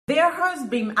There has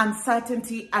been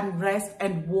uncertainty, unrest,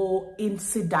 and war in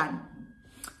Sudan.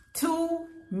 Two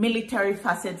military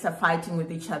facets are fighting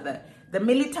with each other. The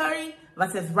military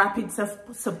versus rapid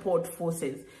support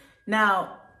forces.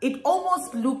 Now, it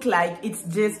almost looked like it's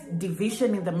just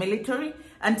division in the military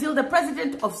until the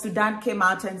president of Sudan came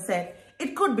out and said,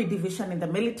 it could be division in the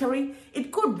military.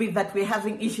 It could be that we're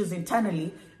having issues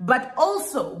internally, but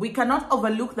also we cannot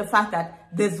overlook the fact that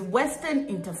there's Western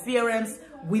interference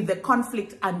with the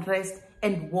conflict, unrest,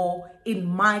 and war in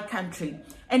my country.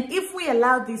 And if we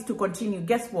allow this to continue,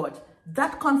 guess what?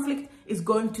 That conflict is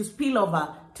going to spill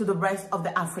over to the rest of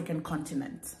the African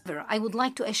continent. I would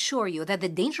like to assure you that the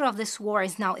danger of this war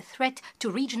is now a threat to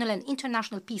regional and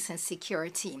international peace and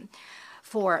security.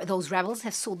 For those rebels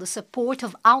have sought the support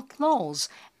of outlaws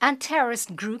and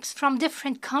terrorist groups from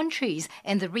different countries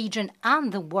in the region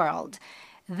and the world.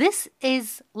 This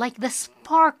is like the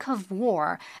spark of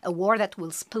war, a war that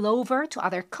will spill over to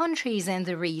other countries in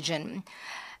the region.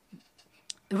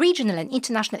 Regional and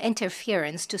international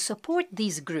interference to support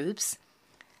these groups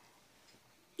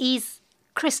is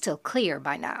crystal clear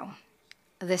by now.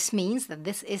 This means that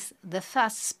this is the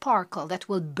first sparkle that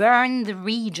will burn the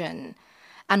region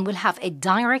and will have a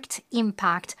direct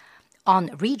impact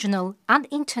on regional and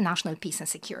international peace and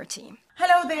security.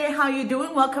 Hello there, how are you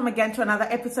doing? Welcome again to another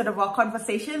episode of our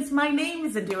conversations. My name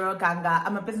is Adira Oganga.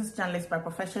 I'm a business journalist by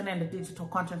profession and a digital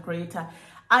content creator.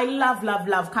 I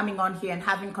love coming on here and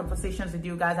having conversations with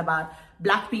you guys about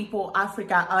Black people,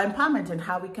 Africa, our empowerment, and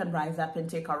how we can rise up and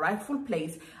take our rightful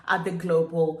place at the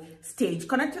global stage.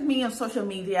 Connect with me on social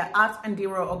media at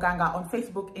Adira Oganga on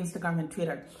Facebook, Instagram, and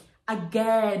Twitter.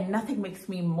 Again, nothing makes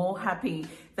me more happy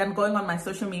than going on my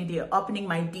social media, opening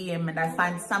my DM, and I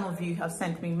find some of you have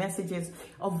sent me messages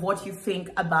of what you think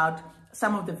about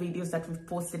some of the videos that we've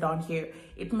posted on here.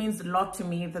 It means a lot to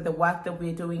me that the work that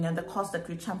we're doing and the cause that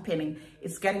we're championing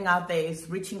is getting out there, is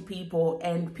reaching people,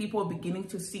 and people are beginning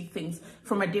to see things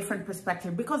from a different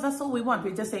perspective, because that's all we want.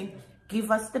 We're just saying,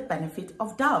 give us the benefit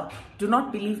of doubt. Do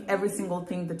not believe every single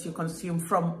thing that you consume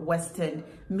from Western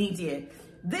media.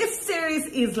 This series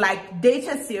is like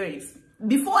data series.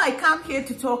 Before I come here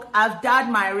to talk, I've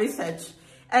done my research,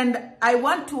 and I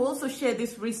want to also share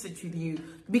this research with you,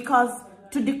 because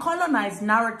to decolonize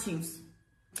narratives,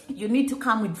 you need to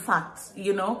come with facts.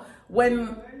 You know,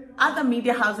 when other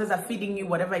media houses are feeding you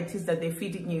whatever it is that they're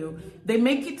feeding you, they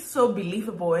make it so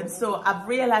believable. And so I've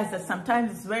realized that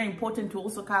sometimes it's very important to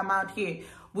also come out here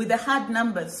with the hard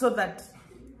numbers, so that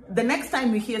the next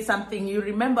time you hear something, you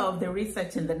remember of the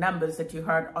research and the numbers that you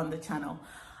heard on the channel.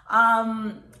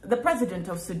 The president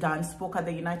of Sudan spoke at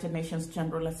the United Nations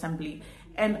General Assembly,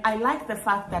 and I like the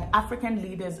fact that African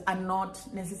leaders are not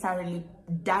necessarily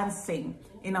dancing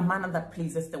in a manner that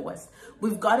pleases the West.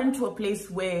 We've gotten to a place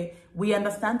where we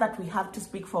understand that we have to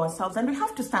speak for ourselves and we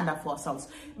have to stand up for ourselves.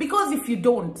 Because if you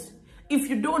don't,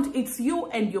 it's you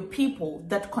and your people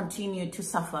that continue to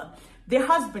suffer. There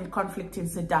has been conflict in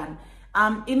Sudan.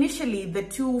 Initially, the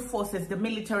two forces, the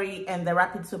military and the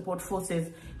rapid support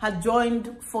forces, had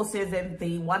joined forces and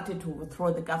they wanted to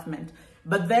overthrow the government.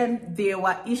 But then there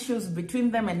were issues between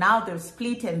them, and now they're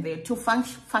split and they're two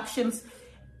factions,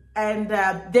 and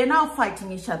they're now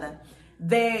fighting each other.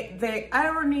 The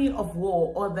irony of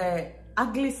war, or the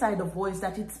ugly side of war, is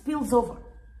that it spills over.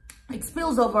 It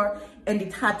spills over and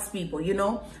it hurts people, you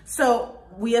know. So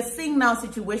we are seeing now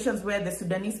situations where the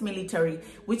Sudanese military,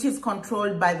 which is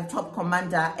controlled by the top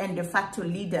commander and de facto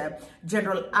leader,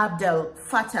 General Abdel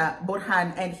Fattah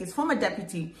Burhan, and his former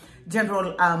deputy,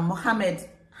 General Mohammed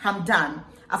Hamdan,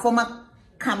 a former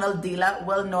camel dealer,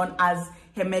 well known as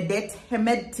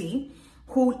Hemedti,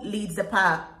 who leads the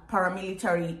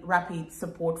paramilitary rapid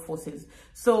support forces.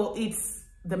 So it's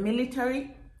the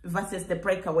military versus the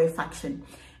breakaway faction.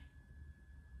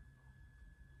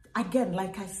 Again,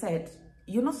 like I said,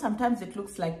 you know, sometimes it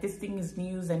looks like this thing is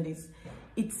news, and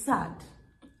it's sad.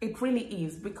 It really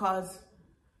is, because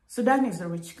Sudan is a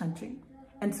rich country,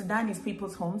 and Sudan is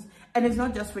people's homes, and it's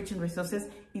not just rich in resources,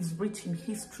 it's rich in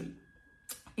history.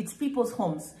 It's people's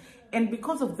homes. And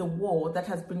because of the war that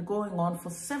has been going on for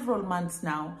several months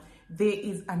now, there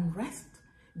is unrest,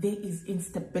 there is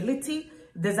instability,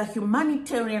 there's a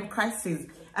humanitarian crisis.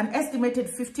 An estimated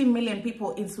 15 million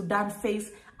people in Sudan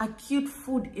face acute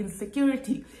food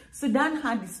insecurity. Sudan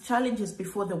had its challenges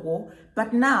before the war,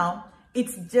 but now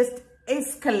it's just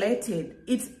escalated.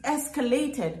 It's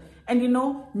escalated. And you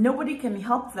know, nobody can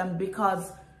help them,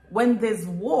 because when there's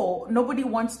war, nobody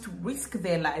wants to risk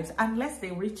their lives unless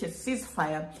they reach a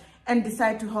ceasefire and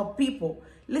decide to help people.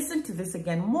 Listen to this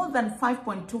again. More than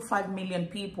 5.25 million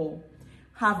people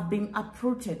have been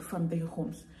uprooted from their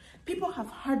homes. People have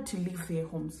had to leave their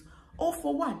homes. All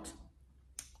for what?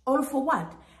 All for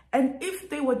what? And if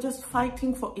they were just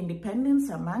fighting for independence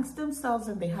amongst themselves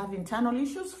and they have internal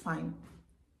issues, fine.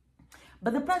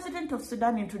 But the president of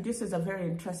Sudan introduces a very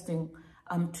interesting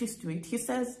twist to it. He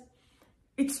says,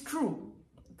 it's true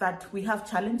that we have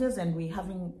challenges and we're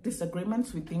having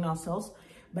disagreements within ourselves,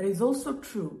 but it's also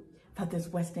true that there's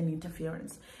Western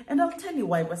interference. And I'll tell you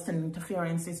why Western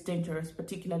interference is dangerous,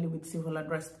 particularly with civil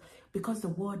unrest, because the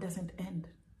war doesn't end.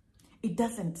 It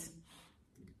doesn't.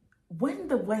 When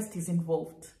the West is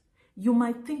involved, you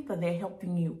might think that they're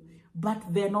helping you, but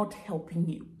they're not helping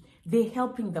you. They're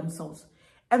helping themselves.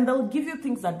 And they'll give you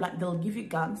things that, they'll give you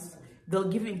guns, they'll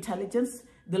give you intelligence,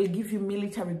 they'll give you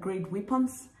military-grade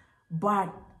weapons,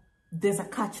 but there's a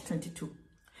catch-22.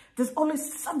 There's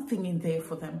always something in there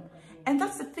for them. And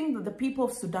that's the thing that the people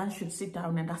of Sudan should sit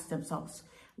down and ask themselves.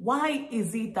 Why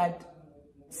is it that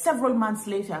several months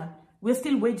later, we're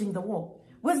still waging the war?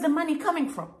 Where's the money coming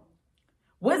from?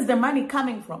 Where's the money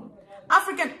coming from?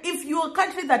 African, if you're a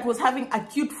country that was having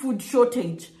acute food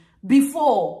shortage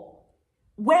before,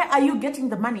 where are you getting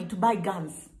the money to buy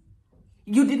guns?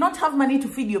 You did not have money to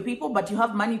feed your people, but you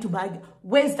have money to buy.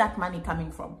 Where's that money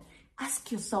coming from?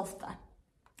 Ask yourself that.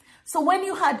 So when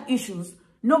you had issues,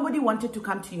 nobody wanted to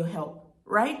come to your help,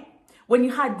 right? When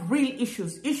you had real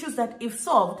issues that if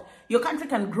solved, your country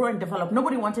can grow and develop,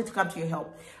 nobody wanted to come to your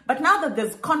help. But now that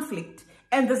there's conflict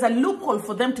and there's a loophole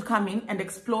for them to come in and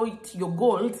exploit your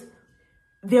gold,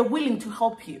 they're willing to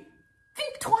help you.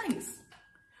 Think twice.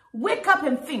 Wake up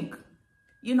and think.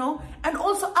 You know, and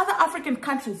also other African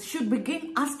countries should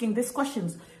begin asking these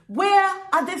questions. Where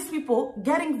are these people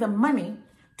getting the money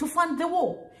to fund the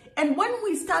war? And when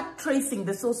we start tracing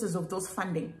the sources of those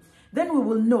funding, then we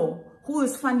will know who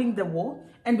is funding the war,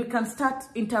 and we can start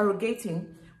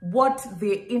interrogating what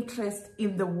their interest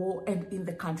in the war and in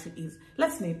the country is.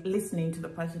 Let's listen to the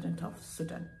president of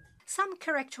Sudan. Some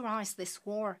characterize this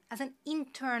war as an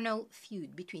internal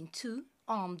feud between two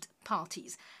armed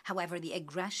parties. However, the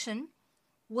aggression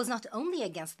was not only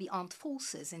against the armed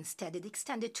forces, instead it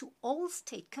extended to all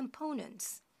state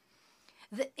components.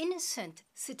 The innocent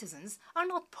citizens are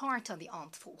not part of the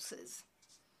armed forces.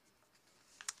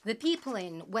 The people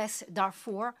in West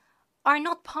Darfur are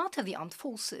not part of the armed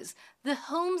forces. The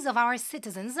homes of our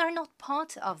citizens are not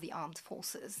part of the armed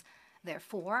forces.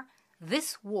 Therefore,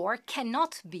 this war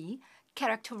cannot be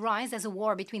characterized as a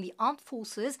war between the armed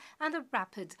forces and the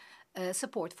rapid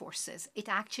support forces. It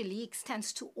actually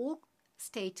extends to all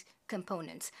state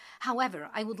components. However,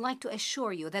 I would like to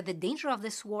assure you that the danger of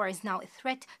this war is now a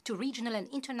threat to regional and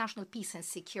international peace and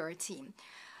security.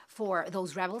 For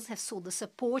those rebels have sought the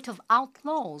support of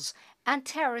outlaws and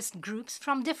terrorist groups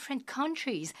from different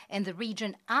countries in the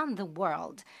region and the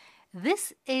world.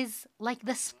 This is like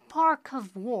the spark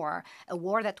of war, a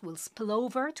war that will spill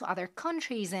over to other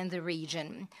countries in the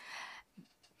region.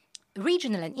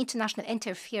 Regional and international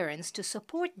interference to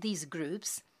support these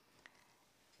groups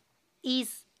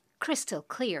is crystal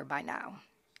clear by now.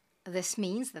 This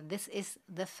means that this is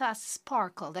the first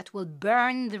sparkle that will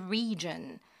burn the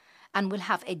region and will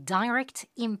have a direct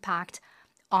impact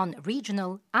on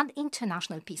regional and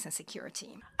international peace and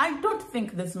security. I don't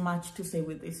think there's much to say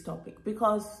with this topic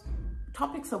because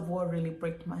topics of war really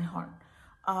break my heart.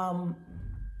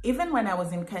 Even when I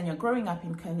was in Kenya, growing up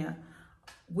in Kenya,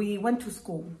 we went to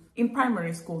school, in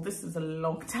primary school. This is a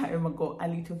long time ago,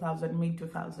 early 2000, mid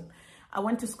 2000. I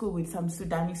went to school with some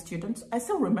Sudanese students. I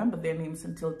still remember their names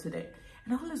until today.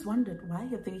 And I always wondered, why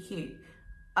are they here?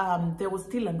 There was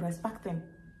still unrest back then.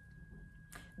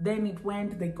 Then it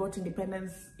went, they got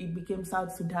independence. It became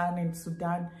South Sudan and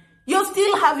Sudan. You're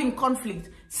still having conflict.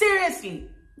 Seriously,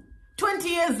 20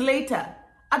 years later,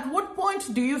 at what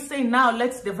point do you say, now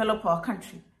let's develop our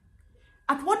country?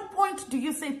 At what point do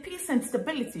you say peace and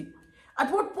stability?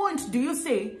 At what point do you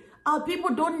say our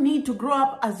people don't need to grow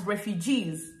up as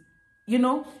refugees? You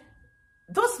know,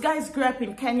 those guys grew up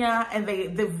in Kenya and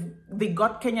they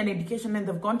got Kenyan education and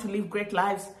they've gone to live great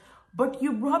lives. But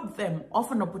you robbed them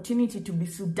of an opportunity to be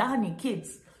Sudani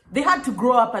kids. They had to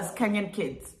grow up as Kenyan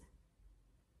kids.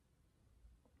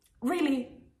 Really?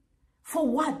 For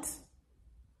what?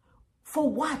 For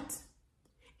what?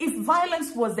 If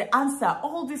violence was the answer,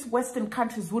 all these Western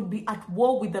countries would be at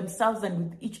war with themselves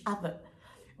and with each other.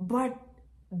 But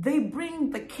they bring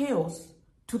the chaos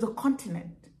to the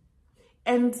continent.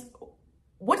 And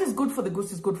what is good for the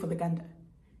goose is good for the gander.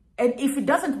 And if it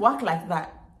doesn't work like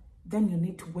that, then you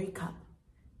need to wake up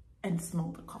and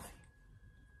smell the coffee.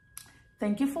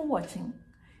 Thank you for watching.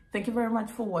 Thank you very much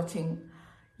for watching.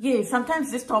 Yeah,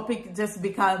 sometimes this topic just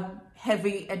becomes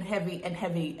heavy and heavy and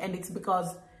heavy. And it's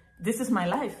because this is my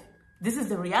life. This is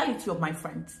the reality of my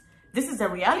friends. This is the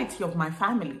reality of my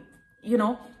family. You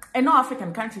know, And no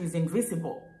African country is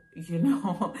invisible, you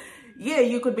know. Yeah,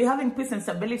 you could be having peace and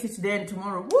stability today, and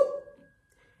tomorrow, whoop,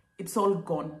 it's all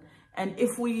gone. And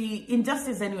if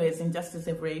injustice anyway is injustice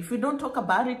everywhere. If we don't talk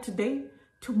about it today,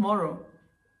 tomorrow,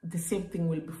 the same thing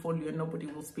will befall you and nobody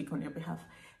will speak on your behalf.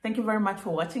 Thank you very much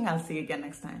for watching. I'll see you again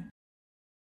next time.